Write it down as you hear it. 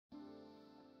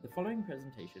The following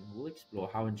presentation will explore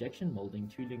how injection molding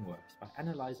tooling works by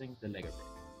analyzing the Lego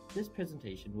brick. This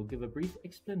presentation will give a brief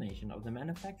explanation of the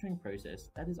manufacturing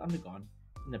process that is undergone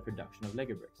in the production of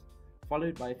Lego bricks,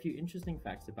 followed by a few interesting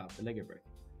facts about the Lego brick.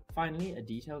 Finally, a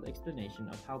detailed explanation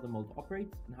of how the mold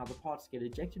operates and how the parts get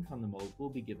ejected from the mold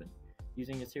will be given,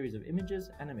 using a series of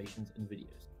images, animations, and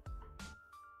videos.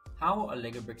 How are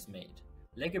Lego bricks made?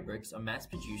 Lego bricks are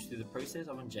mass-produced through the process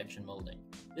of injection molding.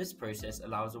 This process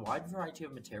allows a wide variety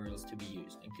of materials to be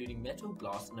used, including metal,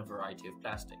 glass, and a variety of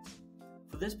plastics.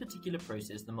 For this particular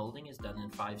process, the molding is done in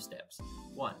 5 steps.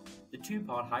 1. The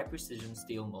 2-part high-precision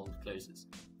steel mold closes.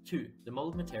 2. The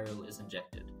mold material is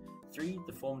injected. 3.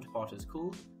 The formed part is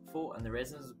cooled. 4. And the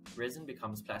resin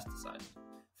becomes plasticized.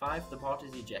 5. The part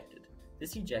is ejected.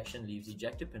 This ejection leaves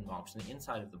ejector pin marks on the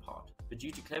inside of the part, but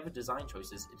due to clever design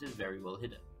choices, it is very well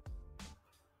hidden.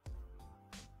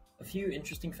 A few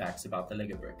interesting facts about the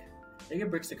Lego brick. Lego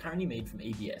bricks are currently made from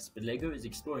ABS, but Lego is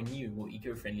exploring new, more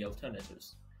eco-friendly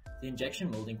alternatives. The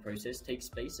injection molding process takes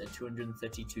place at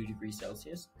 232 degrees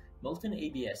Celsius. Molten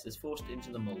ABS is forced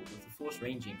into the mold with a force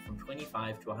ranging from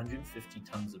 25 to 150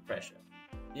 tons of pressure.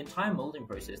 The entire molding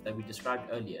process that we described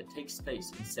earlier takes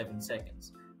place in 7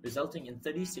 seconds, resulting in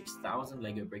 36,000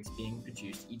 Lego bricks being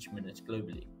produced each minute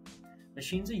globally.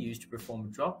 Machines are used to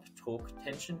perform drop, torque,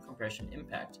 tension, compression,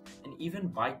 impact, and even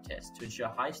bite tests to ensure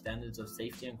high standards of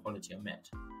safety and quality are met.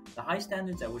 The high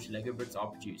standards at which Lego bricks are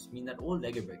produced mean that all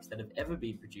Lego bricks that have ever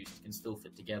been produced can still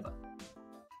fit together.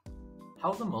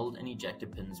 How the mold and ejector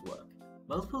pins work.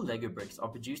 Multiple Lego bricks are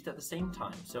produced at the same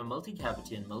time, so a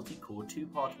multi-cavity and multi-core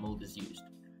 2-part mold is used.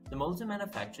 The molds are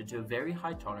manufactured to a very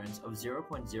high tolerance of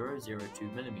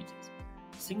 0.002 millimeters.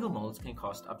 Single molds can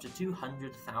cost up to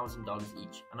 $200,000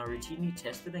 each and are routinely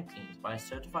tested and cleaned by a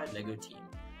certified Lego team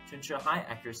to ensure high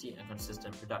accuracy and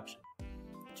consistent production.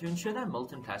 To ensure that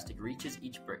molten plastic reaches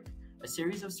each brick, a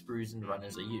series of sprues and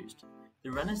runners are used.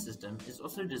 The runner system is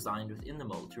also designed within the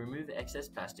mold to remove excess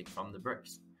plastic from the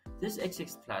bricks. This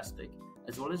excess plastic,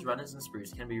 as well as runners and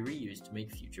sprues, can be reused to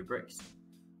make future bricks.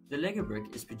 The Lego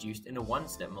brick is produced in a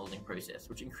 1-step molding process,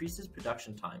 which increases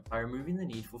production time by removing the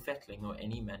need for fettling or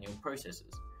any manual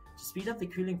processes. To speed up the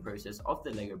cooling process of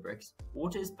the Lego bricks,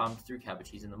 water is pumped through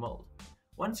cavities in the mold.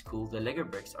 Once cooled, the Lego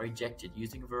bricks are ejected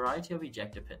using a variety of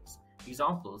ejector pins.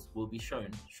 Examples will be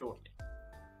shown shortly.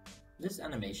 This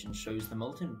animation shows the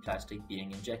molten plastic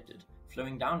being injected,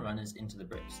 flowing down runners into the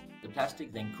bricks. The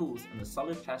plastic then cools and the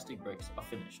solid plastic bricks are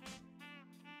finished.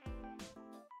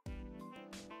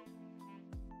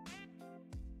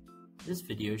 This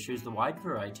video shows the wide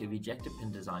variety of ejector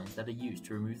pin designs that are used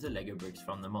to remove the Lego bricks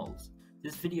from the molds.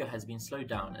 This video has been slowed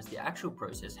down as the actual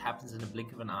process happens in a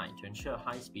blink of an eye to ensure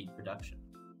high-speed production.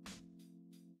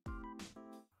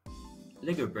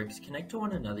 Lego bricks connect to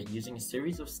one another using a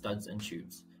series of studs and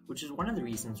tubes, which is one of the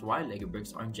reasons why Lego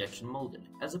bricks are injection molded,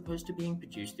 as opposed to being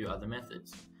produced through other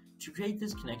methods. To create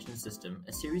this connection system,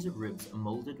 a series of ribs are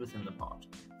molded within the part.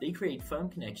 They create firm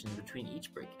connections between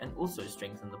each brick and also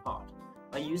strengthen the part.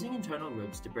 By using internal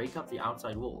ribs to break up the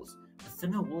outside walls, a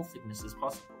thinner wall thickness is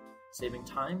possible, saving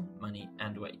time, money,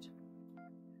 and weight.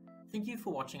 Thank you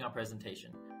for watching our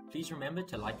presentation. Please remember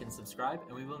to like and subscribe,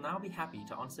 and we will now be happy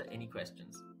to answer any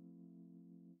questions.